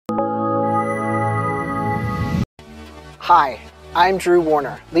Hi, I'm Drew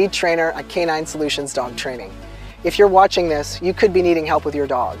Warner, lead trainer at Canine Solutions Dog Training. If you're watching this, you could be needing help with your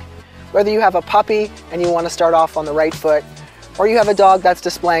dog. Whether you have a puppy and you want to start off on the right foot, or you have a dog that's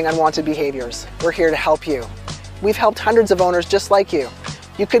displaying unwanted behaviors, we're here to help you. We've helped hundreds of owners just like you.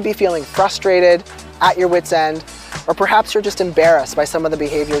 You could be feeling frustrated, at your wit's end, or perhaps you're just embarrassed by some of the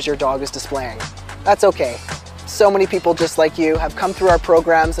behaviors your dog is displaying. That's okay. So many people just like you have come through our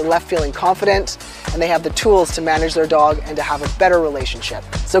programs and left feeling confident, and they have the tools to manage their dog and to have a better relationship.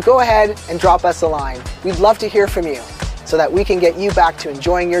 So go ahead and drop us a line. We'd love to hear from you so that we can get you back to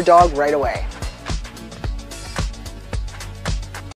enjoying your dog right away.